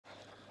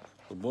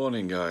Good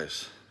morning,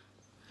 guys.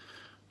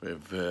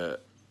 We've got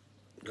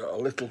a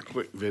little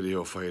quick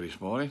video for you this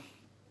morning.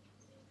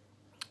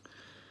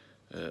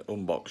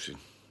 Unboxing,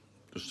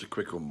 just a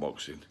quick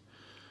unboxing,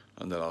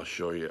 and then I'll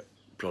show you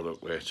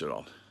product later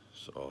on.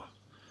 So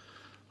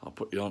I'll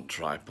put you on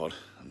tripod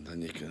and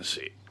then you can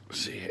see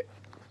it.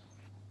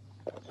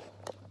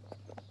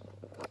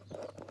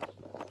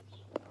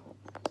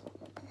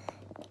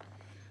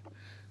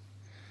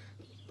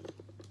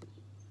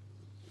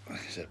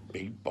 It's a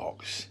big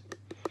box.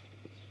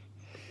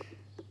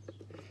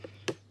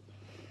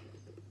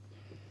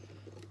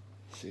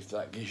 See if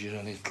that gives you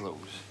any clues.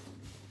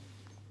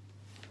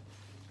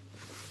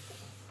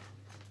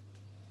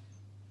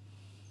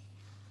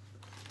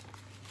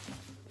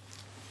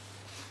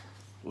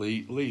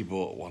 Lee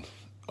bought one.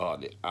 Oh,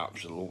 they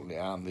absolutely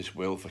armed this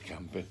wheel for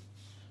camping.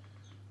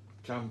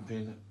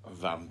 Camping,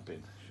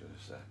 vamping, should I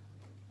say.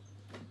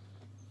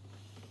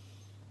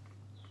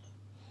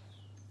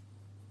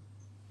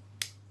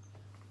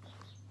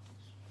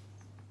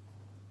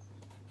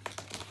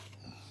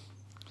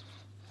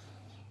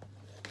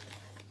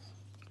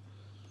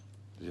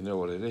 Do you know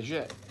what it is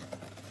yet?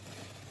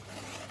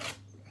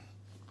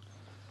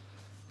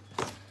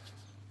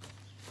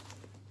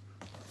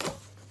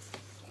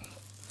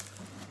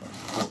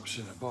 Box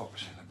in a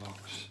box in a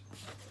box.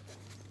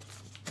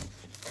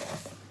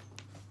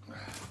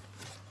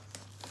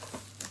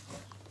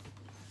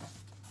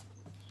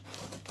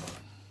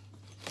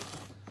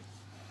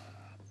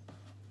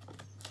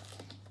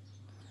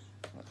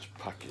 That's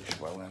packaged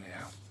well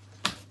anyhow.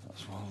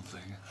 That's one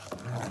thing.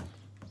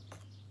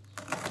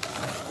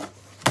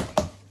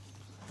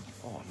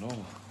 Oh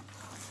no,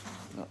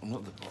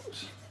 not the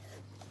box.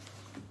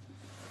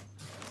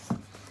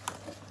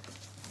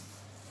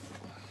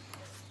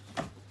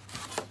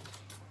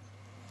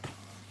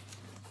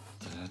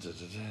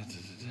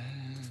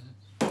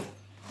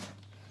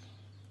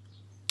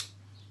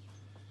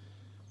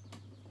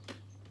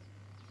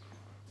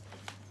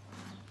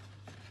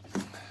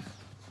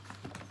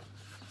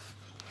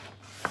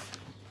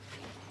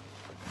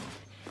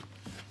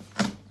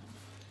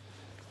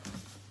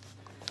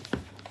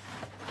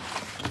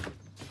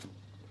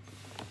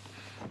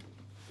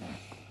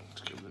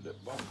 Let's get rid of that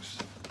box.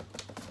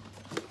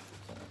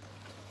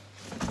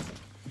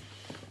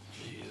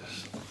 Jesus.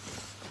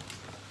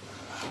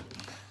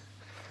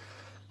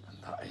 And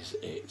that is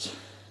it.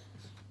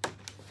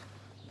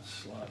 Let's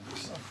slide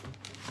this off.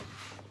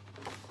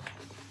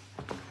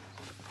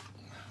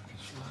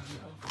 Slide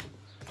it off.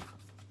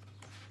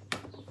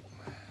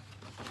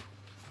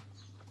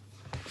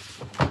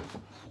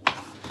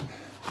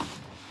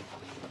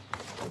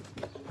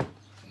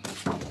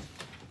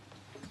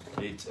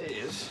 It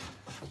is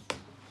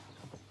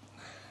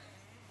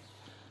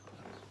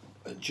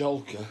a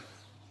Jolka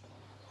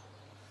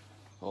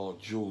or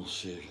Joule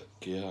Sig,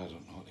 I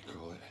don't know what they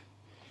call it.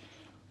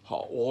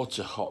 Hot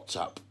water hot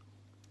tap,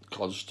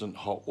 constant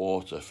hot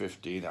water,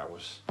 15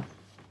 hours.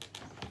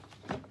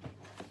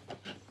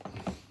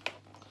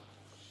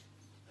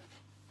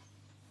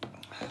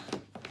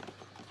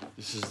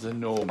 This is the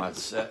Nomad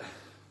set.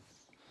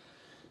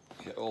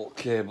 Get all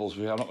cables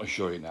with. I'm not going to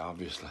show you now,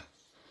 obviously.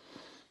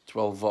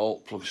 12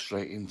 volt, plug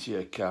straight into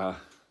your car.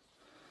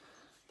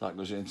 That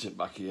goes into the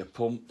back of your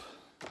pump.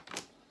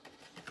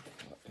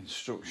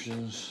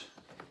 Instructions.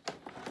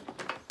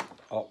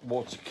 Hot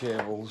water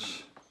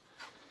cables.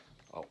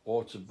 Hot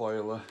water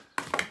boiler.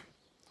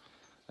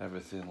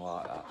 Everything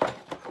like that.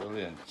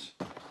 Brilliant.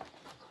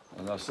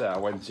 And I say I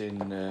went in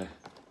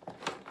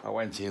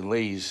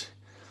Lee's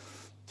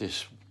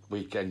this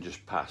weekend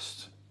just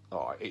past.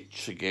 Oh,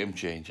 it's a game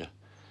changer.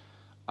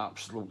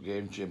 Absolute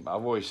game changer.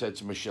 I've always said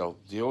to Michelle,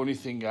 the only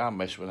thing I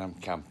miss when I'm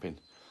camping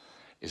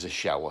is a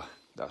shower.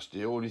 That's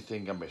the only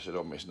thing I miss. I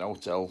don't miss no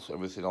hotels,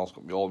 everything else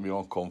got me all my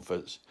own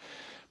comforts.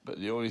 But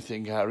the only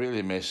thing I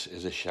really miss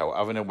is a shower.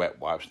 Having a wet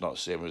wipe's not the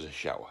same as a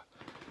shower.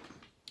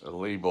 And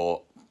Lee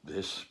bought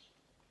this.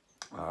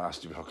 I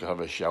asked him if I could have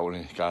a shower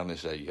and he kindly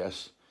said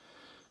yes.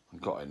 I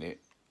got in it.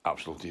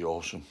 Absolutely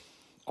awesome.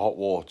 Hot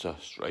water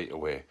straight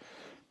away.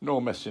 No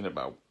messing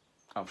about.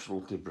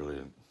 Absolutely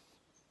brilliant.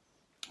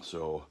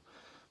 So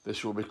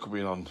this will be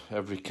coming on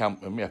every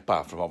camp, I mean,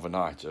 apart from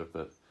overnighter,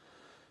 but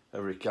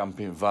every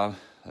camping van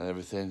and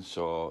everything.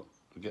 So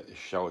we get the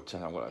shower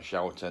tent. I've got a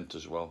shower tent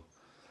as well.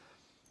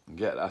 And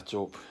get that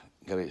up,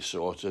 get it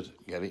sorted,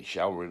 get it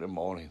showered in the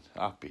morning.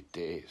 Happy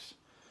days.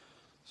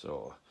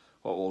 So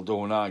what we'll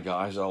do now,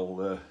 guys,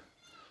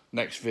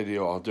 next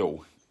video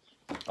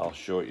I'll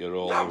show you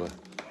all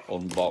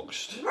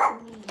unboxed,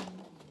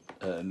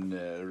 and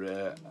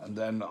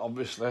then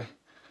obviously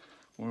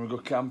when we go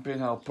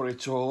camping I'll put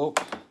it all up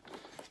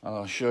and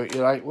I'll show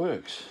you how it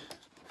works.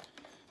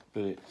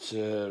 But it's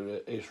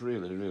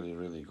really, really,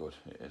 really good.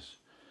 It is.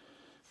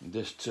 And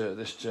this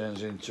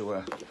turns into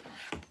a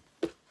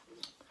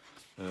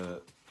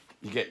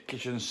you get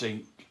kitchen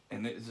sink,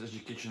 and there's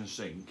your kitchen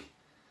sink.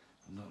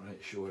 I'm not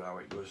really sure how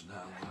it goes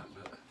now,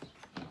 but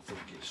I think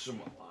it's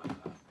somewhat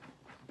like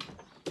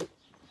that.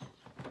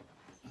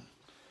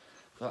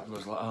 That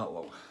goes like that,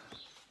 look.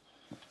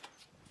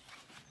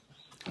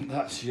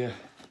 that's your,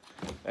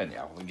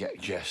 anyhow, we get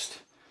jest.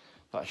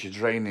 That's your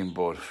draining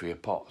board for your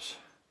pots.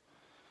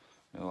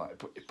 You know, like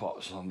put your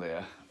pots on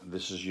there. And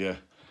this is your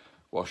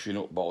washing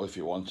up bowl if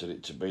you wanted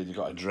it to be. You've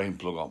got a drain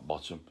plug on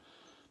bottom.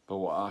 But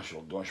what I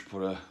shall do, I should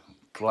put a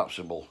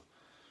collapsible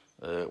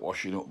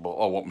washing up bowl.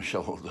 Oh, what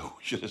Michelle will do,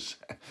 should have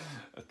said.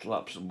 A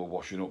collapsible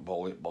washing up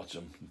bowl at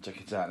bottom. And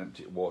take it out and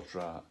empty the water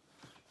out.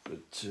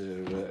 But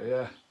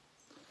yeah,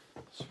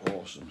 it's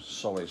awesome.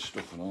 Solid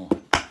stuff and all.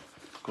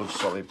 Good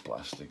solid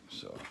plastic.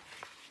 So,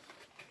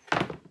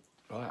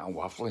 right, I'm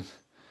waffling.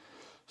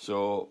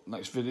 So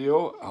next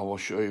video I will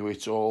show you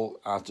it all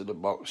out of the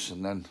box,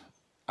 and then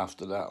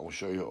after that I will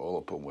show you it all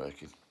up and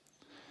working.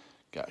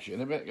 Catch you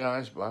in a bit,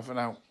 guys. Bye for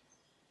now.